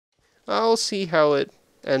I'll see how it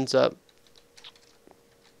ends up.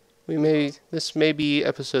 This may be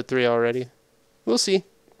episode 3 already. We'll see.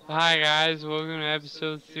 Hi guys, welcome to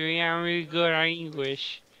episode 3. I'm really good at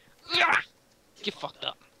English. Get fucked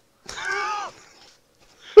up.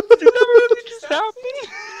 Did that really just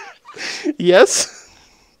happen? Yes.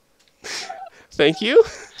 Thank you.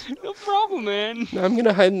 No problem, man. Now I'm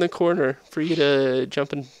gonna hide in the corner for you to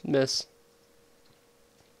jump and miss.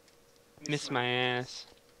 Miss my ass.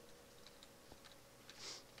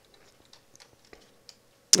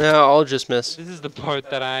 No, I'll just miss. This is the part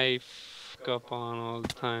that I fuck up on all the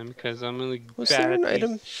time because I'm really Was bad there at an these.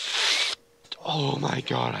 item? Oh my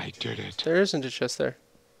god, I did it. There isn't a chest there.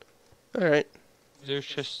 Alright. There's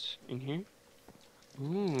just in here. Ooh,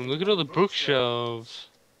 look at all the bookshelves.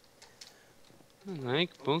 I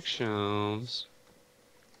like bookshelves.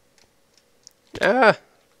 Ah!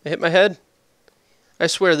 I hit my head. I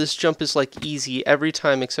swear this jump is like easy every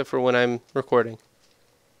time except for when I'm recording.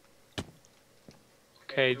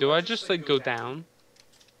 Okay, do I just like go down?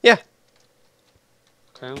 Yeah.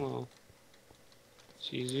 Okay, well, it's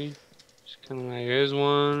easy. Just kind of like, there's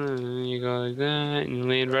one, and then you go like that, and you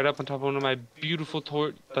land right up on top of one of my beautiful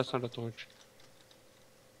torch. That's not a torch.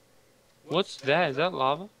 What's that? Is that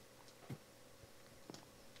lava?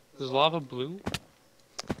 Is lava blue?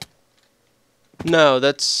 No,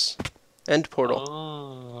 that's end portal.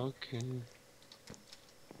 Oh, okay.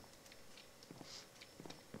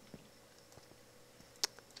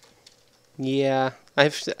 Yeah,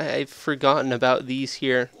 I've forgotten about these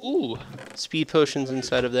here. Ooh. Speed potions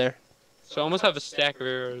inside of there. So I almost have a stack of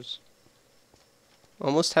arrows.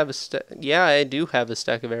 Almost have a stack. Yeah, I do have a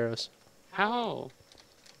stack of arrows. How?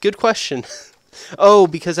 Good question. Oh,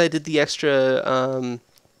 because I did the extra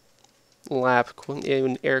lap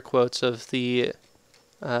in air quotes of the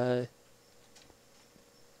what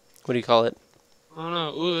do you call it? I don't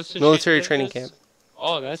know. Ooh, that's Military training camp.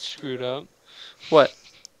 Oh, that's screwed up. What?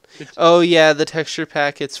 Oh yeah, the texture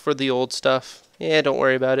packets for the old stuff. Yeah, don't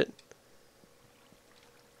worry about it.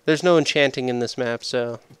 There's no enchanting in this map,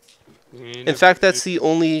 so... In fact, that's the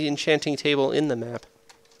only enchanting table in the map.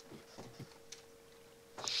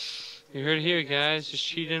 You heard it here, guys. Just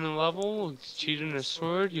cheat in a level, cheat in a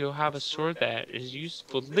sword, you'll have a sword that is used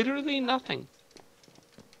for literally nothing.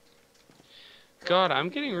 God, I'm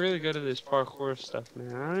getting really good at this parkour stuff,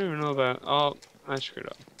 man. I don't even know about... Oh, I screwed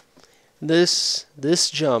up. This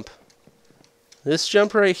jump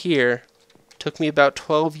right here took me about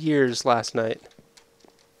 12 years last night.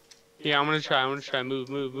 Yeah, I'm gonna try. Move,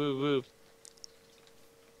 move, move, move.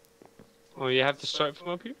 Oh, you have to start from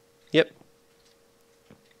up here? Yep.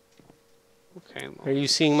 Okay. Well, Are you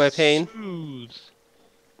seeing my pain? Smooth.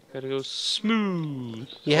 Gotta go smooth.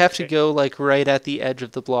 You have to go like right at the edge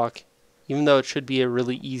of the block, even though it should be a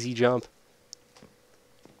really easy jump.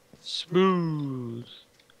 Smooth.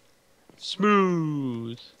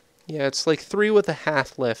 Smooth. Yeah, it's like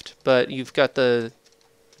 3.5 lift, but you've got you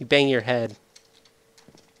bang your head.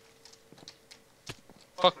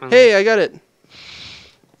 Fuck man. Hey, I got it!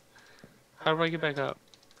 How do I get back up?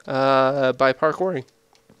 By parkouring.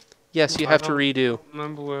 Yes, you have to redo.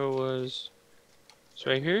 Remember where it was? It's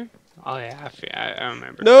right here? Oh yeah, I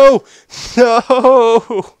remember. No!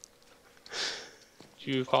 No!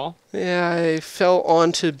 Did you fall? Yeah, I fell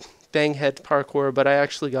onto banghead parkour, but I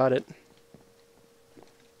actually got it.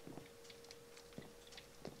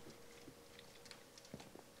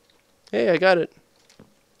 Hey, I got it.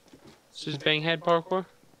 This is banghead parkour?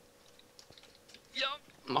 Yup.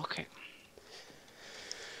 Okay.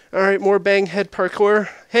 Alright, more banghead parkour.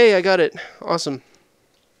 Hey, I got it. Awesome.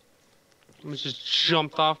 I just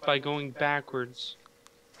jumped off by going backwards.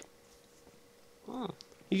 Oh.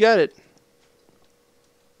 You got it.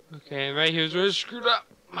 Okay, right here's where it's screwed up.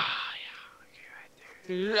 Ah, yeah. Okay, right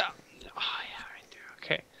there. Yeah. Oh, yeah, right there.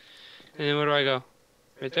 Okay. And then where do I go?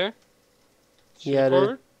 Right there? Straight Yeah,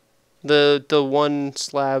 forward? the one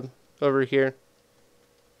slab over here.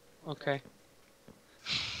 Okay.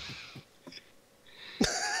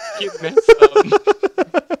 Get messed up.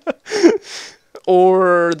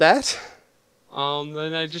 Or that?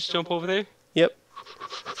 Then I just jump over there? Yep.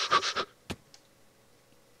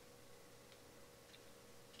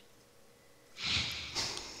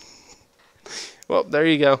 Well, there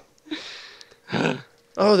you go.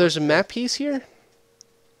 Oh, there's a map piece here?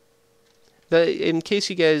 In case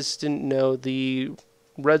you guys didn't know, the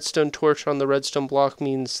redstone torch on the redstone block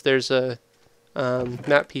means there's a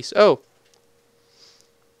map piece. Oh!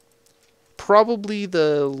 Probably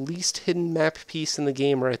the least hidden map piece in the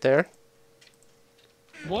game right there.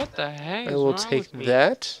 What the heck is I will wrong take with me?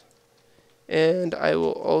 that. And I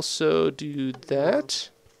will also do that.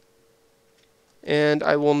 And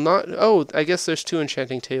I will not... Oh, I guess there's 2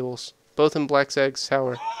 enchanting tables. Both in Blaakzag's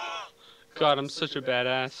tower. God, I'm such a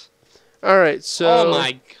badass. Alright, so... Oh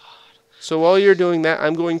my god. So while you're doing that,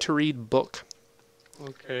 I'm going to read book.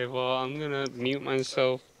 Okay, well, I'm gonna mute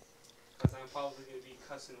myself. Because I'm probably gonna be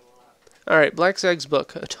cussing a lot. Alright, Blaakzag's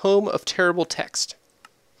book. A tome of terrible text.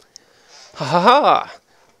 Ha ha ha!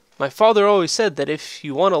 My father always said that if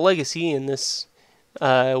you want a legacy in this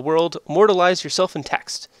world, immortalize yourself in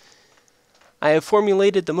text. I have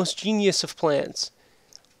formulated the most genius of plans.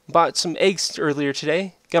 Bought some eggs earlier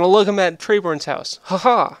today. Gonna lug them at Treyborn's house. Ha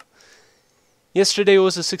ha! Yesterday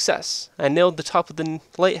was a success. I nailed the top of the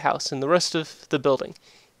lighthouse and the rest of the building.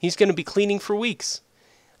 He's gonna be cleaning for weeks.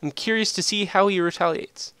 I'm curious to see how he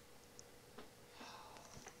retaliates.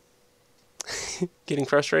 Getting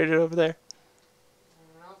frustrated over there?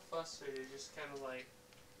 Not frustrated, just kind of like...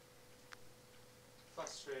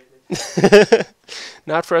 frustrated.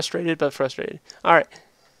 Not frustrated, but frustrated. Alright.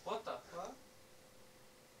 What the fuck?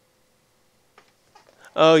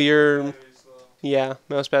 Oh, you're... Battery's low. Yeah,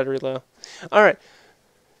 mouse battery low. Alright.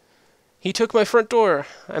 He took my front door.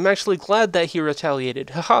 I'm actually glad that he retaliated.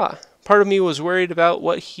 Haha. Part of me was worried about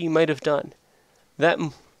what he might have done.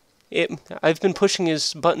 I've been pushing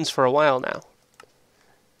his buttons for a while now.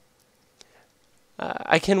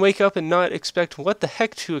 I can wake up and not expect what the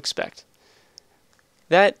heck to expect.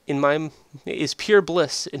 That is pure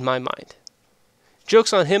bliss in my mind.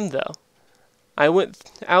 Joke's on him, though. I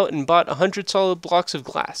went out and bought 100 solid blocks of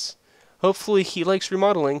glass. Hopefully he likes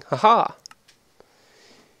remodeling. Haha!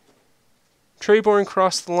 Treyborn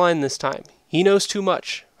crossed the line this time. He knows too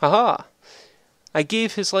much. Haha! I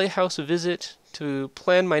gave his lighthouse a visit to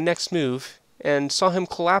plan my next move, and saw him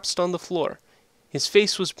collapsed on the floor. His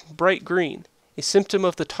face was bright green, a symptom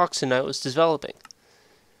of the toxin I was developing.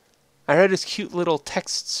 I read his cute little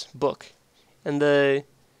texts book, and the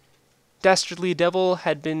dastardly devil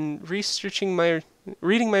had been reading my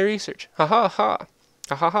research. Ha ha ha.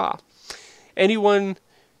 Ha ha ha.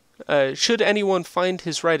 Should anyone find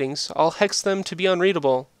his writings, I'll hex them to be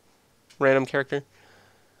unreadable. Random character.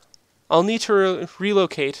 I'll need to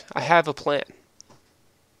relocate. I have a plan.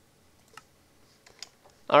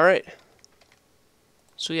 Alright.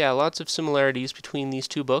 So yeah, lots of similarities between these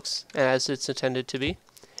 2 books, as it's intended to be.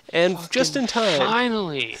 And Fucking just in time.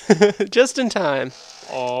 Finally! Just in time.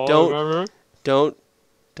 Oh, Don't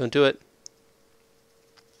do it.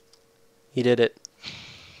 He did it.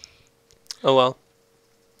 Oh well.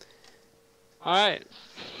 Alright.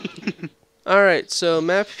 Alright, so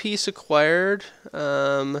map piece acquired.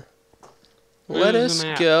 Let us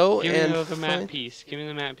go Give and me the map piece. Give me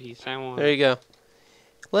the map piece. I want There you go.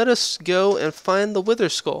 Let us go and find the Wither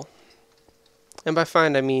Skull. And by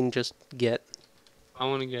find, I mean just get. I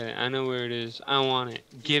want to get it. I know where it is. I want it.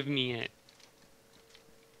 Give me it.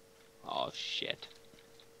 Oh, shit.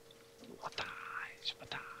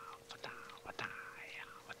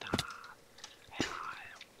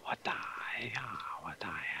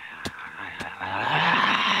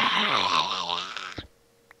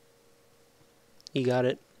 You got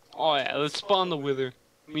it. Oh, yeah. Let's spawn the Wither.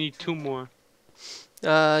 We need 2 more.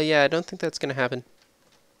 Yeah, I don't think that's gonna happen.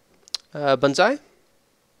 Bonsai?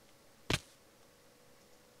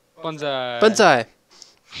 Bonsai. Bonsai!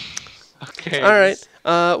 Okay. Alright,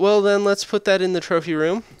 well then let's put that in the trophy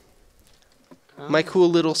room. My cool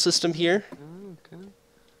little system here. Okay.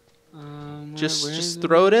 Just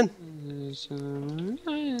throw it in.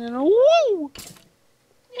 Woo!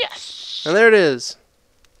 Yes! And there it is.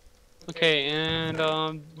 Okay, and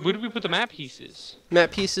where do we put the map pieces? Map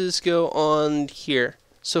pieces go on here.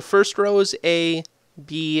 So first row is A,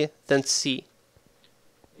 B, then C.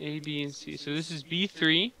 A, B, and C. So this is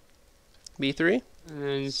B3. B3? And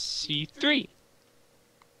then C3.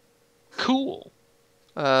 Cool.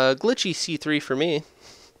 Glitchy C3 for me.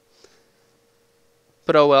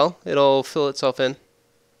 But oh well, it'll fill itself in.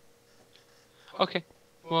 Okay.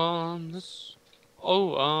 Well, let's...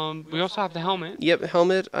 Oh, we also have the helmet. Yep,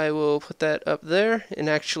 helmet. I will put that up there. It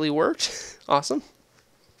actually worked. Awesome.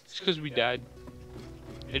 It's because we died.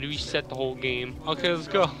 It reset the whole game. Okay, let's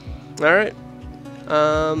go. Alright.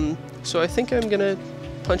 So I think I'm gonna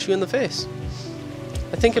punch you in the face.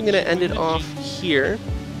 I think I'm gonna end it off here.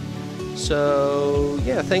 So,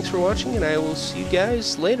 yeah, thanks for watching, and I will see you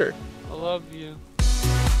guys later. I love you.